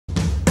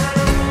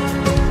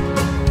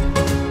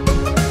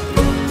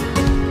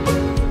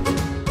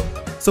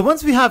So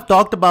once we have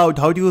talked about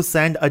how do you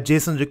send a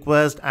JSON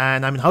request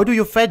and how do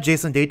you fetch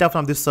JSON data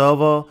from the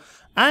server,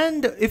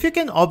 and if you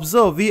can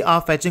observe, we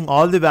are fetching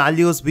all the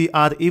values, we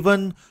are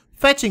even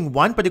fetching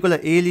one particular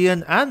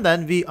alien, and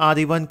then we are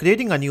even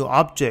creating a new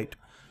object.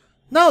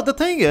 Now the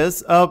thing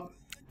is,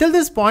 till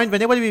this point,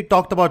 whenever we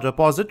talked about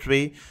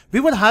repository, we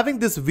were having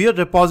this weird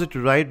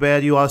repository, right, where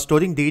you are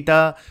storing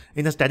data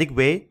in a static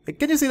way.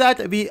 Can you see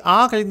that? We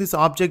are creating this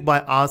object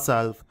by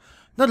ourselves.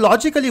 Now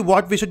logically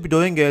what we should be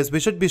doing is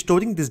we should be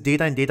storing this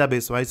data in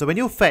database, right? So when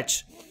you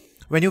fetch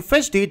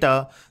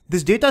data,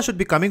 this data should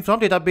be coming from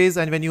database,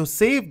 and when you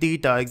save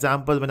data,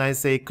 example when I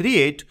say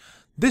create,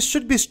 this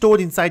should be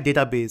stored inside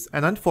database,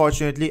 and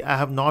unfortunately I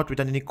have not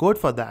written any code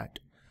for that.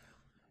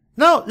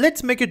 Now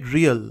let's make it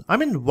real.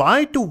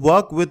 Why to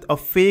work with a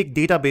fake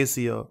database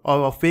here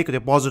or a fake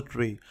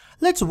repository?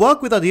 Let's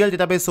work with a real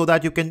database so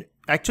that you can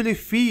actually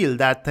feel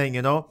that thing,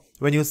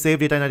 when you save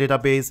data in a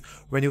database,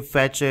 when you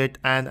fetch it,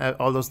 and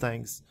all those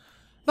things.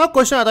 Now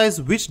question arises,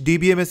 which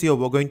DBMS you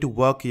are going to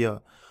work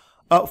here?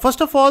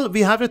 First of all, we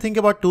have to think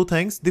about two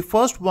things. The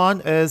first one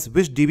is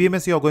which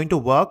DBMS you are going to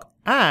work,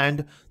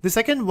 and the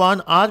second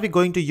one, are we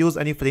going to use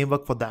any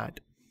framework for that?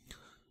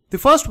 The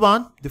first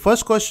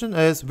question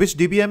is which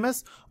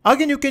DBMS?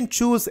 Again, you can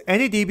choose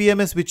any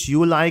DBMS which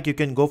you like. You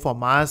can go for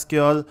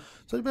MySQL.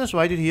 So let me just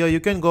write it here. You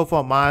can go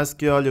for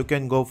MySQL, you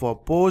can go for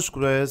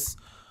Postgres,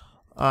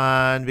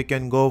 and we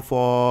can go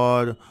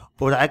for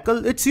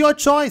Oracle. It's your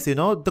choice,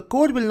 the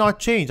code will not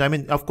change.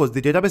 Of course,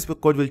 the database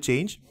code will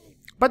change,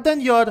 but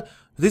then your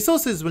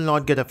resources will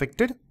not get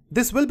affected.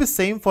 This will be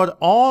same for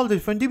all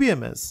different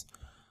DBMS.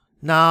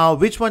 Now,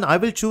 which one I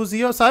will choose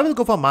here? So I will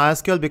go for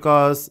MySQL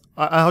because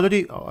I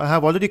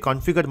have already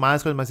configured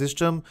MySQL in my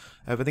system.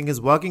 Everything is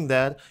working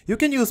there. You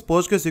can use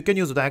Postgres, you can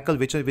use Oracle,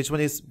 which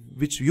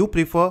you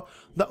prefer.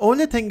 The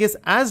only thing is,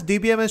 as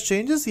DBMS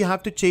changes, you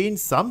have to change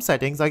some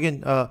settings.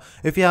 Again,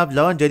 if you have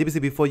learned JDBC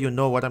before, you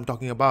know what I'm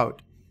talking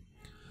about.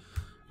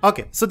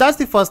 Okay, so that's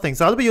the first thing.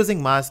 So I'll be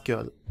using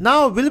MySQL.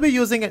 Now, will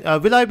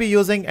I be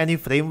using any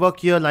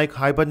framework here like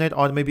Hibernate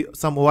or maybe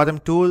some ORM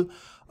tool?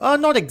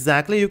 Not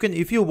exactly. You can,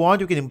 if you want,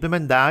 you can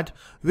implement that.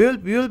 We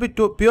will be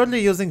purely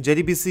using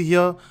JDBC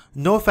here.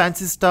 No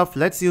fancy stuff.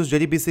 Let's use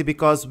JDBC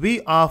because we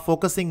are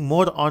focusing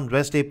more on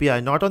REST API,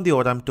 not on the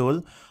ORM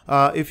tool.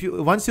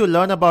 Once you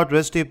learn about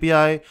REST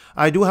API,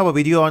 I do have a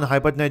video on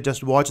Hibernate.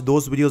 Just watch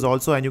those videos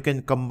also, and you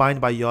can combine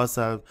by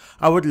yourself.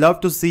 I would love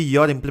to see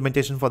your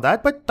implementation for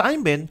that. But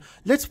time being,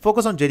 let's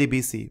focus on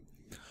JDBC.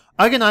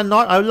 Again, I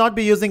will not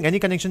be using any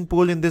connection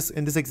pool in this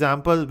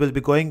example. We'll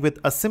be going with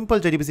a simple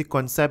JDBC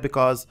concept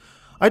because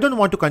I don't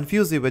want to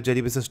confuse you with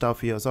JDBC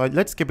stuff here, so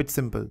let's keep it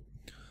simple.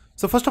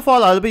 So first of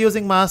all, I'll be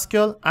using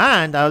MySQL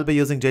and I'll be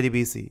using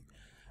JDBC.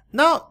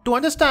 Now, to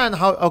understand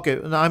how,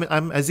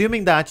 I'm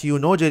assuming that you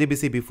know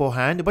JDBC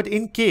beforehand, but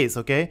in case,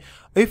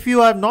 if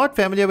you are not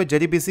familiar with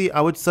JDBC, I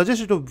would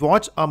suggest you to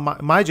watch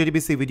my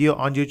JDBC video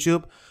on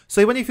YouTube.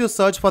 So even if you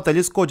search for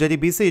Telusko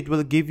JDBC, it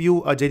will give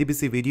you a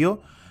JDBC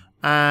video,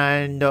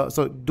 and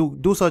so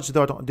do search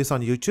this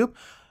on YouTube.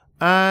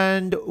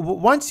 And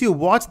once you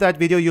watch that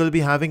video, you'll be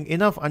having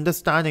enough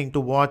understanding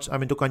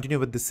to continue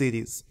with the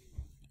series.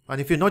 And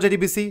if you know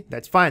JDBC,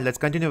 that's fine. Let's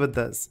continue with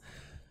this.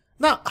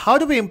 Now, how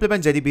do we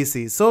implement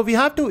JDBC? So we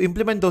have to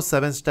implement those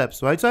 7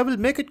 steps, right? So I will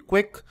make it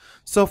quick.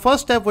 So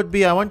first step would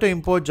be I want to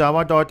import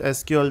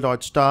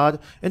java.sql.star.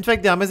 In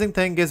fact, the amazing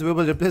thing is we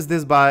will replace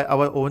this by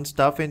our own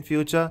stuff in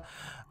future.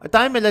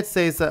 Let's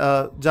say is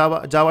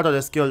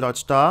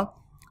java.sql.star.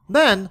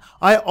 Then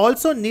I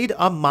also need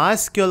a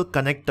MySQL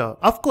connector.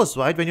 Of course,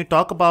 right? When you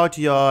talk about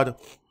your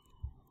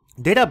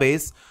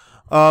database,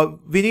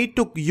 we need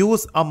to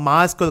use a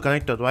MySQL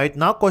connector, right?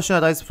 Now question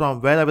arises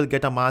from where I will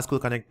get a MySQL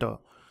connector.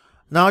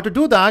 Now to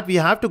do that, we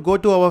have to go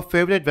to our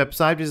favorite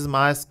website, which is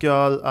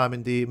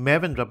MySQL, the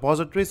Maven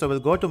repository. So we'll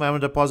go to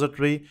Maven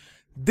repository.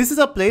 This is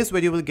a place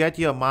where you will get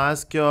your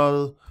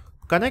MySQL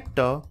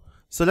connector.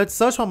 So let's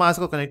search for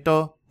MySQL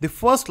connector. The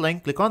first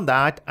link, click on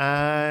that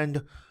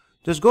and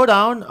just go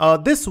down.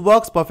 This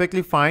works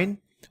perfectly fine.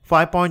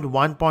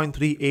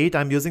 5.1.38.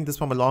 I'm using this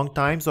from a long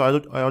time, so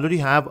I already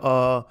have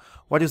a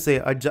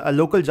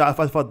local jar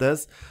file for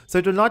this. So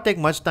it will not take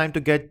much time to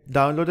get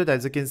downloaded.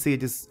 As you can see,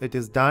 it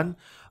is done.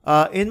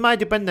 In my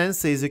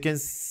dependencies, you can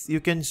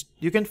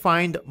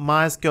find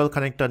MySQL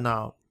connector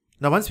now.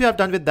 Now once we have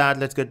done with that,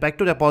 let's get back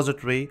to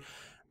repository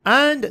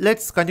and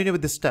let's continue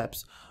with the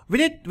steps. We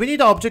need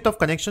an object of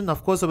connection.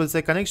 Of course, I will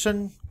say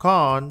connection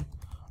con.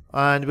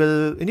 And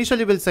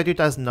initially we'll set it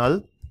as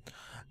null.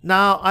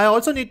 Now I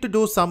also need to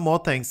do some more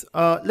things.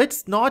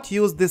 Let's not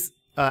use this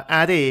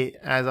array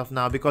as of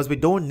now because we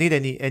don't need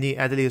any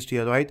array list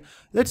here, right?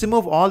 Let's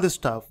remove all this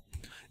stuff.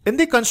 In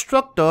the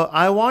constructor,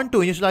 I want to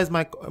initialize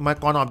my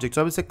con object.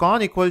 So I will say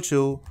con equal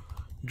to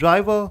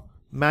driver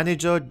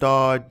manager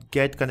dot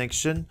get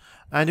connection,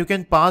 and you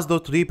can pass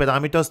those 3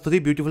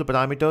 beautiful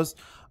parameters.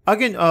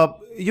 Again,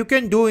 you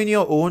can do in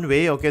your own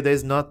way.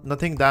 There's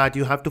nothing that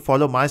you have to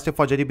follow my step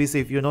for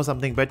JDBC. If you know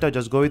something better,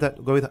 just go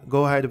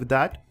ahead with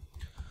that.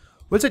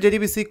 We'll say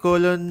JDBC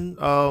colon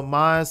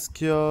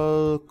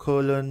MySQL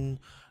colon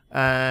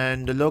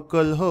and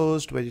local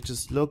host, which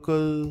is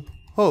local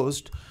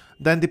host.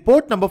 Then the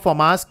port number for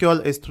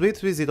MySQL is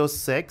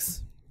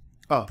 3306.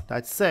 Oh,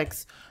 that's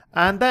 6.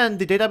 And then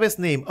the database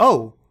name.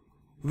 Oh,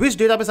 which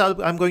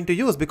database I'm going to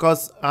use,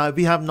 because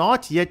we have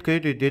not yet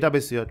created a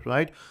database yet,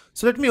 right?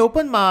 So let me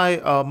open my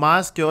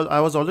MySQL. I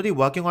was already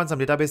working on some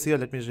database here.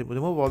 Let me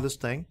remove all this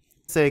thing.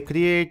 Say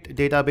create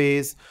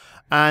database,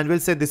 and we'll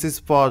say this is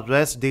for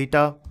REST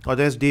data or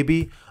REST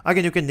DB.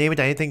 Again, you can name it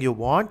anything you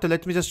want. So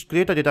let me just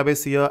create a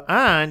database here,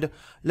 and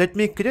let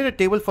me create a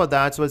table for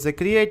that. So we'll say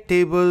create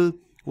table.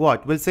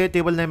 What? We'll say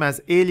table name as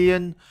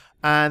alien,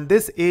 and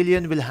this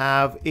alien will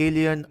have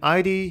alien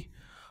ID.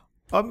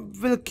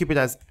 We'll keep it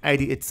as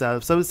ID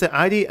itself. So we'll say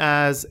ID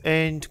as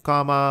int,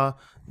 comma,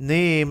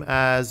 name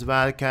as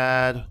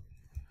varchar.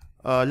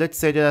 Let's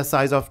say the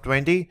size of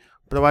 20,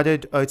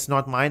 provided it's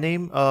not my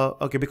name.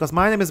 Okay, because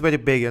my name is very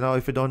big, you know.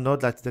 If you don't know,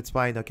 that's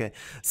fine. Okay,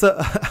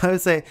 so I will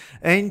say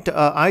int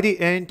ID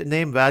int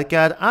name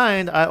varchar,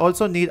 and I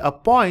also need a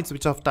points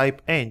which of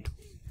type int.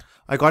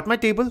 I got my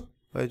table,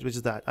 which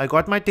is that. I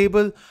got my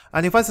table,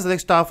 and if I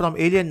select star from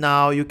alien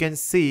now, you can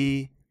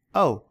see,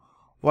 oh,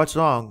 what's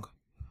wrong?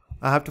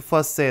 I have to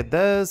first say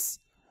this,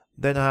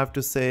 then I have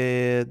to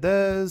say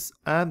this,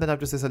 and then I have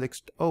to say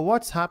select. Oh,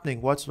 what's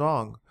happening? What's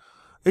wrong?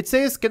 It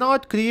says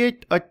cannot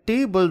create a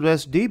table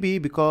REST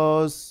DB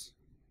because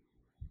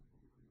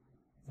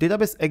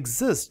database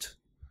exists.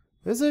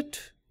 Is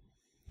it?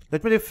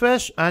 Let me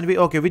refresh, and we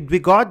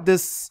got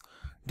this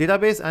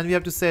database, and we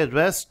have to say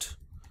REST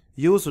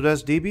use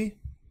REST DB.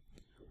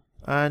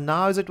 And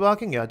now is it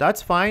working? Yeah,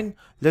 that's fine.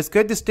 Let's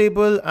create this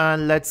table,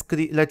 and let's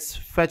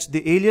fetch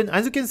the alien.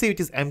 As you can see, it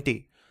is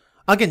empty.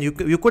 Again, you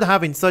could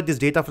have insert this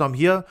data from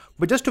here,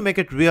 but just to make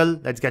it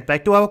real, let's get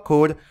back to our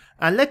code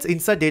and let's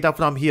insert data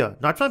from here.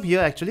 Not from here,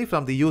 actually,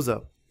 from the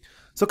user.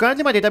 So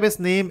currently my database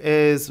name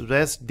is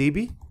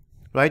RESTDB,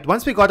 right?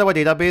 Once we got our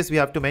database, we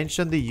have to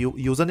mention the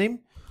username.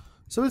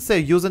 So we'll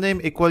say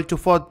username equal to,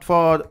 for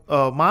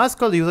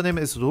MySQL, username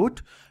is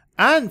root,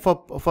 and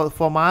for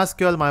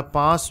MySQL, my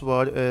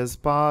password is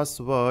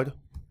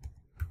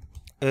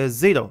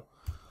 0.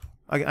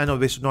 I know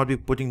we should not be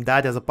putting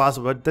that as a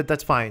password, but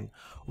that's fine.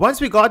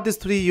 Once we got these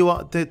three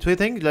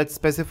things, let's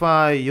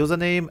specify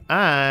username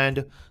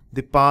and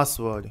the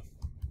password,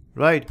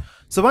 right?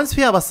 So once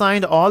we have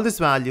assigned all these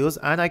values,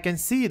 and I can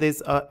see there's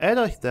an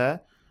error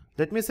there.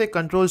 Let me say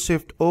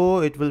Control-Shift-O,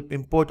 it will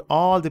import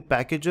all the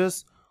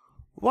packages.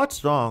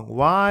 What's wrong?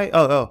 Why?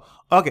 Oh,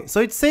 okay. So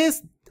it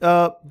says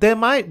there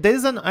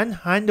is an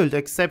unhandled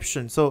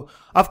exception. So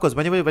of course,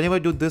 whenever you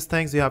do these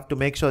things, you have to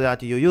make sure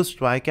that you use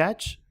try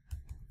catch.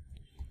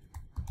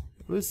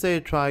 We'll say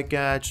try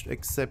catch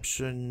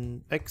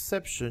exception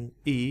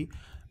E,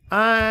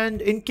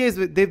 and in case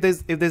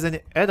if there's any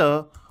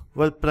error,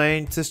 we'll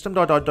print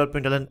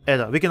system.out.println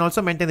error. We can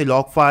also maintain the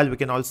log file. We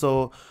can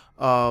also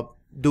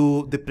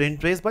do the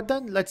print trace, but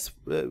then let's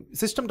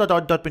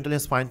system.out.println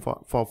is fine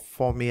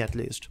for me at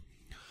least.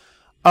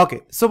 Okay,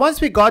 so once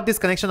we got this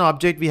connection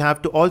object, we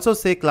have to also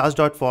say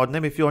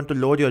class.forName if you want to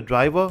load your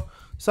driver.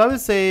 So I will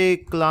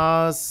say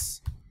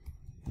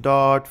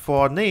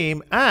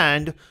class.forName,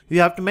 and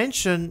you have to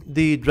mention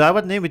the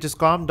driver name, which is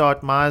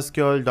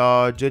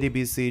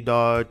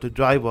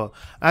com.mysql.jdbc.driver.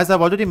 As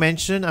I've already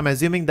mentioned, I'm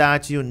assuming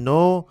that you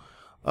know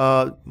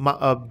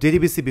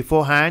JDBC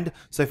beforehand.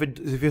 So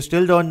if you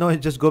still don't know,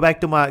 just go back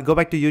to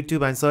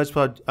YouTube and search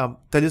for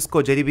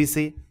Telusko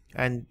JDBC,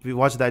 and we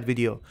watch that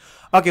video.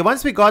 Okay,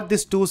 once we got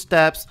these two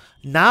steps,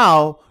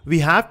 now we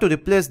have to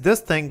replace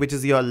this thing, which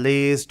is your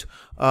list,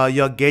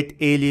 your get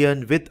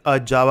alien, with a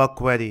Java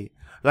query,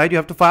 right? You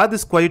have to fire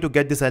this query to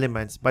get these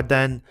elements, but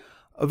then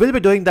we'll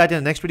be doing that in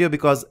the next video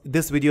because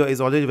this video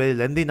is already very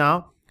lengthy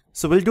now.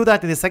 So we'll do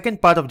that in the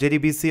second part of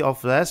JDBC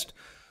of REST.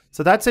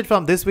 So that's it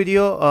from this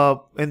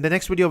video. In the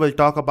next video, we'll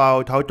talk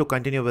about how to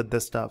continue with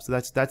this stuff. So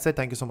that's it.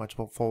 Thank you so much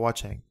for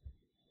watching.